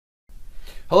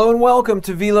Hello and welcome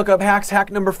to VLOOKUP Hacks, hack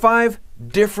number 5,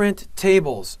 different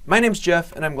tables. My name's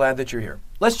Jeff and I'm glad that you're here.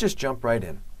 Let's just jump right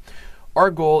in. Our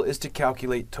goal is to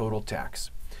calculate total tax.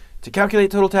 To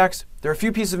calculate total tax, there are a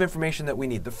few pieces of information that we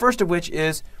need. The first of which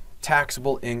is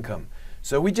taxable income.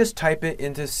 So we just type it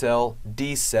into cell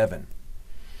D7.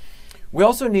 We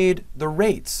also need the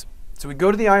rates. So we go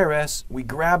to the IRS, we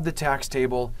grab the tax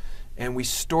table, and we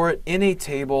store it in a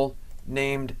table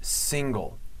named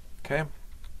single. Okay?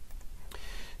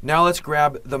 Now let's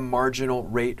grab the marginal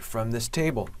rate from this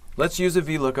table. Let's use a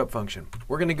VLOOKUP function.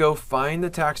 We're going to go find the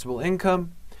taxable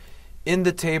income in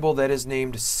the table that is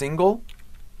named single.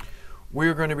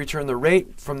 We're going to return the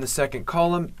rate from the second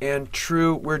column, and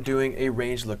true, we're doing a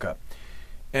range lookup.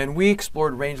 And we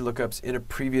explored range lookups in a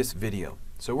previous video.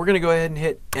 So we're going to go ahead and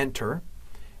hit enter,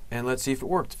 and let's see if it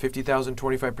worked. 50,000,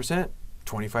 25%,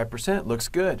 25% looks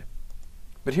good.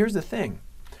 But here's the thing.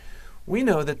 We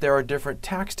know that there are different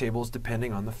tax tables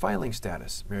depending on the filing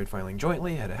status. Married filing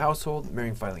jointly, head of household,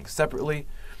 married filing separately.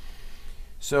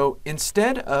 So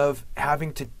instead of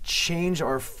having to change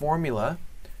our formula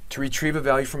to retrieve a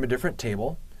value from a different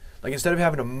table, like instead of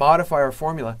having to modify our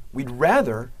formula, we'd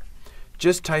rather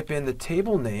just type in the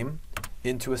table name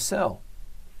into a cell.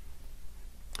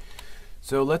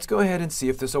 So let's go ahead and see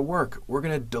if this will work. We're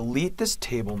going to delete this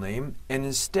table name and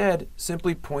instead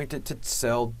simply point it to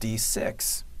cell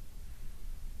D6.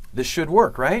 This should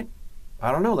work, right?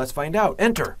 I don't know. Let's find out.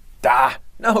 Enter.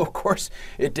 No, of course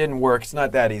it didn't work. It's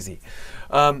not that easy.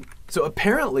 So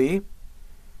apparently,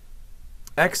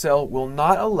 Excel will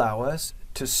not allow us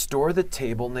to store the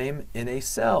table name in a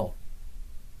cell.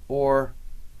 Or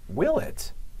will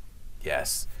it?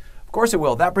 Yes, of course it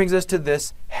will. That brings us to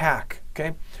this hack.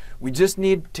 Okay, we just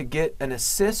need to get an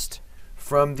assist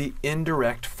from the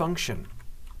indirect function.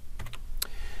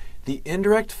 The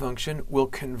indirect function will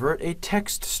convert a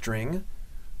text string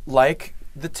like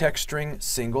the text string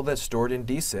single that's stored in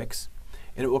D6,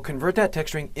 and it will convert that text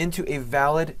string into a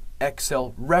valid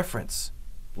Excel reference,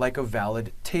 like a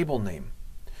valid table name.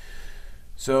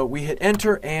 So we hit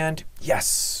enter and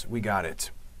yes, we got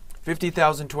it.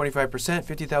 50,000, 25%,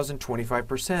 50,000,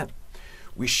 25%.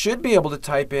 We should be able to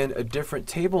type in a different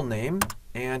table name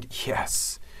and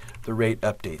yes, the rate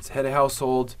updates. Head of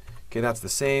household. Okay, that's the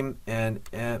same, and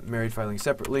married filing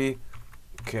separately,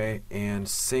 okay, and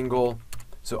single.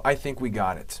 So I think we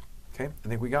got it, okay? I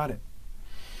think we got it.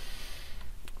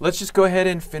 Let's just go ahead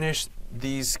and finish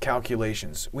these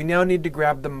calculations. We now need to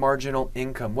grab the marginal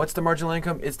income. What's the marginal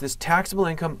income? It's this taxable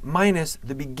income minus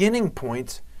the beginning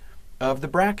point of the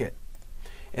bracket.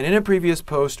 And in a previous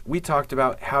post, we talked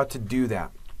about how to do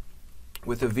that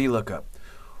with a VLOOKUP.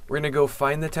 We're going to go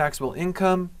find the taxable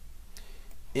income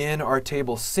in our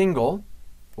table single,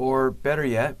 or better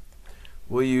yet,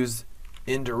 we'll use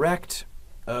indirect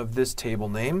of this table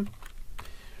name,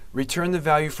 return the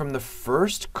value from the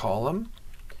first column,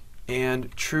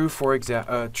 and true for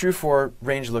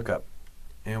range lookup,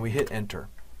 and we hit enter.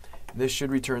 This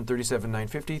should return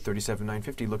 37,950.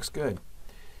 37,950 looks good.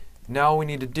 Now all we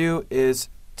need to do is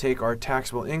take our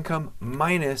taxable income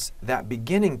minus that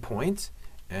beginning point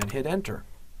and hit enter.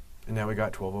 And now we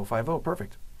got 12,050.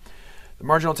 Perfect. The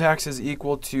marginal tax is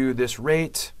equal to this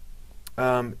rate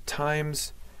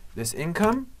times this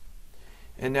income.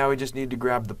 And now we just need to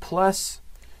grab the plus.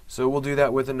 So we'll do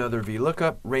that with another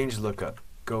VLOOKUP, range lookup.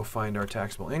 Go find our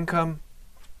taxable income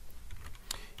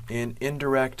in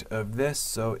indirect of this,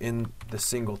 so in the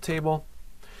single table.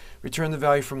 Return the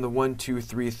value from the 1, 2,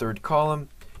 3, third column.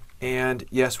 And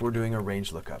yes, we're doing a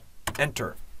range lookup.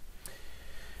 Enter.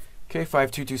 Okay,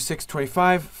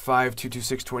 522625,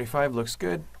 522625 looks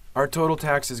good. Our total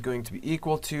tax is going to be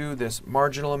equal to this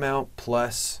marginal amount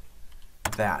plus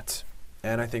that.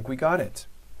 And I think we got it.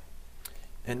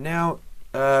 And now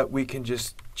we can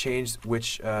just change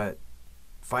which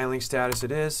filing status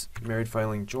it is. Married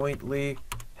filing jointly,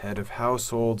 head of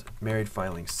household, married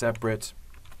filing separate,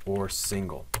 or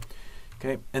single.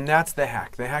 Okay, and that's the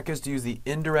hack. The hack is to use the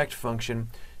indirect function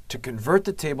to convert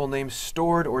the table name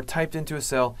stored or typed into a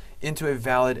cell into a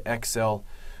valid Excel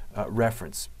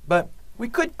reference. But we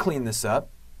could clean this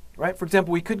up, right? For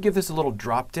example, we could give this a little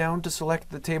drop down to select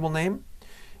the table name,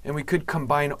 and we could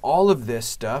combine all of this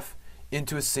stuff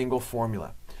into a single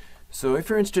formula. So if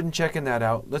you're interested in checking that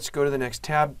out, let's go to the next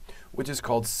tab, which is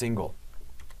called single.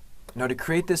 Now to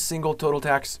create this single total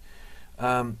tax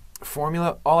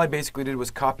formula, all I basically did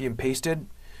was copy and pasted,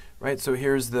 right? So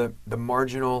here's the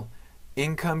marginal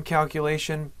income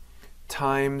calculation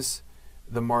times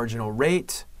the marginal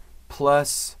rate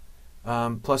plus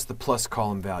the plus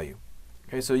column value.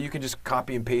 Okay, so you can just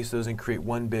copy and paste those and create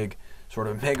one big sort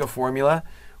of mega formula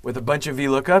with a bunch of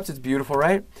VLOOKUPs. It's beautiful,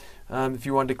 right? If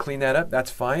you wanted to clean that up, that's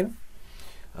fine.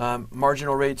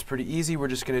 Marginal rate's pretty easy. We're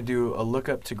just going to do a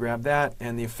lookup to grab that,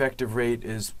 and the effective rate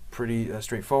is pretty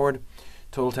straightforward.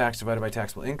 Total tax divided by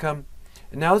taxable income.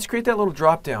 And now let's create that little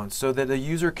drop down so that the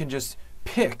user can just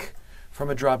pick from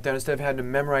a drop down instead of having to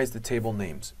memorize the table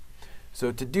names.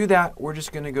 So to do that, we're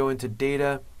just going to go into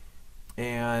data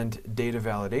and data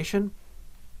validation.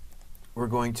 We're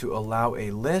going to allow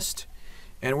a list,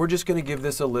 and we're just going to give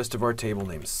this a list of our table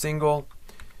names, single,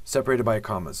 separated by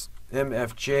commas,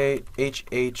 MFJ,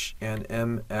 HH, and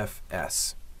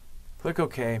MFS. Click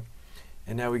OK,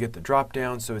 and now we get the drop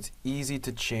down, so it's easy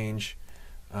to change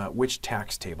which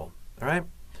tax table. All right?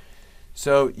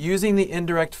 So using the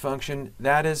indirect function,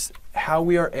 that is how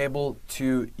we are able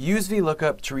to use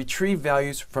VLOOKUP to retrieve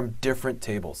values from different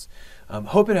tables.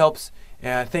 Hope it helps.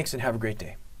 Thanks and have a great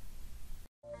day.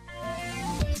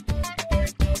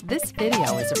 This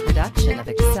video is a production of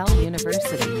Excel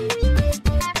University.